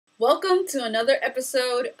Welcome to another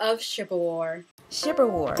episode of Ship War. Ship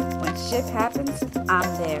War. When ship happens,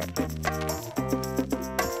 I'm there.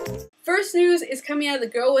 First news is coming out of The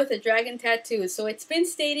Girl with the Dragon Tattoo. So it's been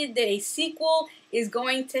stated that a sequel is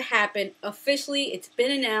going to happen. Officially, it's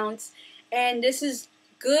been announced. And this is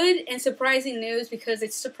good and surprising news because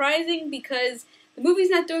it's surprising because the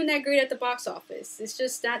movie's not doing that great at the box office. It's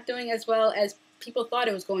just not doing as well as people thought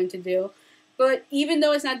it was going to do. But even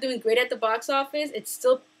though it's not doing great at the box office, it's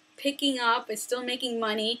still picking up, it's still making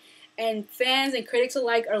money, and fans and critics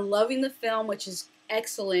alike are loving the film, which is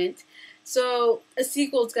excellent. So a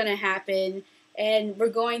sequel is going to happen, and we're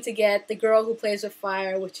going to get The Girl Who Plays with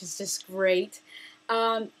Fire, which is just great.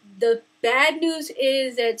 The bad news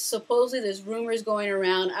is that supposedly there's rumors going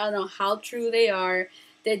around, I don't know how true they are,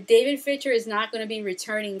 that David Fincher is not going to be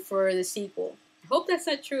returning for the sequel. I hope that's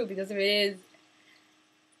not true, because if it is,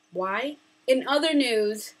 why? In other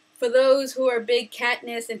news, for those who are big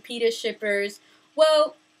Katniss and Peeta shippers,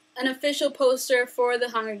 well, an official poster for the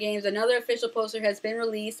Hunger Games, another official poster has been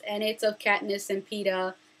released, and it's of Katniss and Peeta.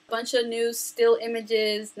 A bunch of new still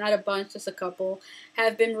images, not a bunch, just a couple,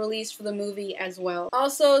 have been released for the movie as well.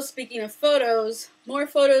 Also, speaking of photos, more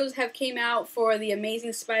photos have came out for The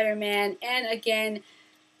Amazing Spider-Man, and again,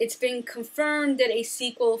 it's been confirmed that a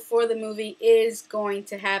sequel for the movie is going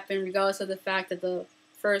to happen, regardless of the fact that the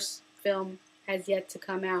first film has yet to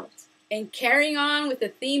come out. And carrying on with the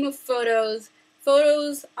theme of photos,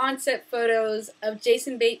 on-set photos of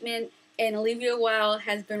Jason Bateman and Olivia Wilde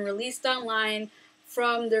has been released online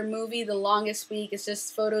from their movie The Longest Week. It's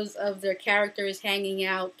just photos of their characters hanging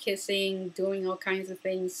out, kissing, doing all kinds of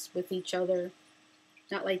things with each other.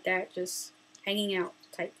 Not like that, just hanging out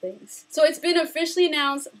type things. So it's been officially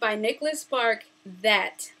announced by Nicholas Spark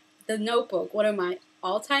that The Notebook, one of my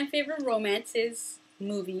all-time favorite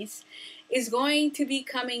movies, is going to be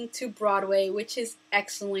coming to Broadway, which is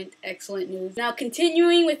excellent, excellent news. Now,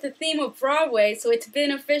 continuing with the theme of Broadway, so it's been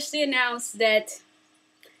officially announced that,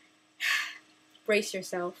 brace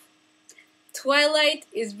yourself, Twilight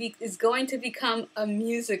is going to become a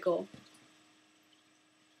musical.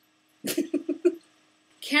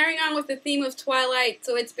 Carrying on with the theme of Twilight,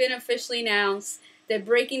 so it's been officially announced that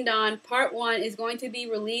Breaking Dawn Part 1 is going to be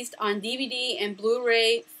released on DVD and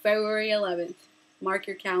Blu-ray February 11th. Mark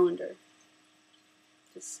your calendar.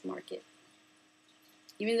 Just mark it.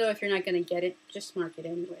 Even though if you're not going to get it, just mark it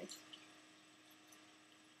anyways.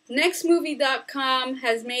 NextMovie.com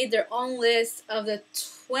has made their own list of the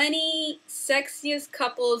 20 sexiest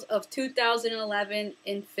couples of 2011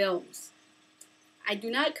 in films. I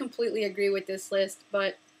do not completely agree with this list,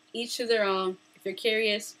 but each to their own. If you're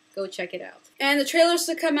curious, go check it out. And the trailers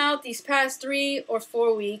to come out these past 3 or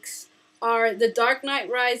 4 weeks are The Dark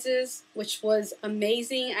Knight Rises, which was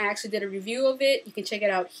amazing. I actually did a review of it. You can check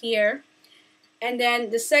it out here. And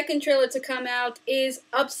then the second trailer to come out is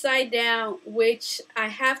Upside Down, which I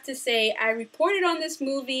have to say, I reported on this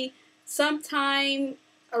movie sometime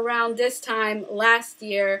around this time last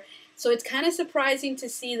year. So it's kind of surprising to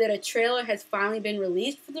see that a trailer has finally been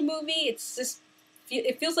released for the movie.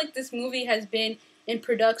 It feels like this movie has been in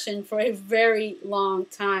production for a very long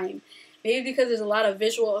time. Maybe because there's a lot of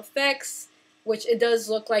visual effects, which it does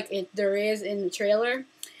look like there is in the trailer.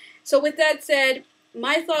 So with that said,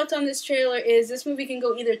 my thoughts on this trailer is this movie can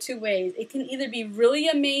go either two ways. It can either be really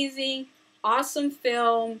amazing, awesome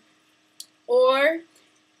film, or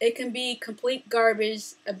it can be complete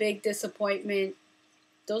garbage, a big disappointment.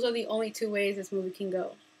 Those are the only two ways this movie can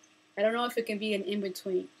go. I don't know if it can be an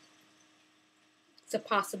in-between. It's a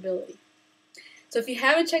possibility. So if you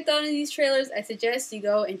haven't checked out any of these trailers, I suggest you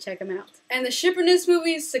go and check them out. And the Shipperness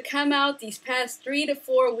movies to come out these past 3 to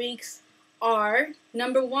 4 weeks are,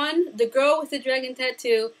 number 1, The Girl with the Dragon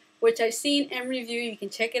Tattoo, which I've seen and reviewed. You can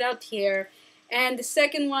check it out here. And the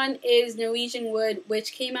second one is Norwegian Wood,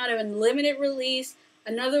 which came out of a limited release.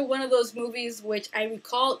 Another one of those movies which I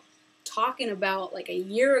recall talking about like a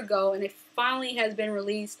year ago, and it finally has been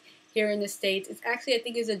released here in the States. It's actually, I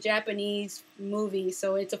think it's a Japanese movie,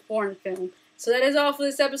 so it's a foreign film. So that is all for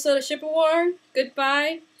this episode of Ship War.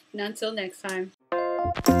 Goodbye, and until next time.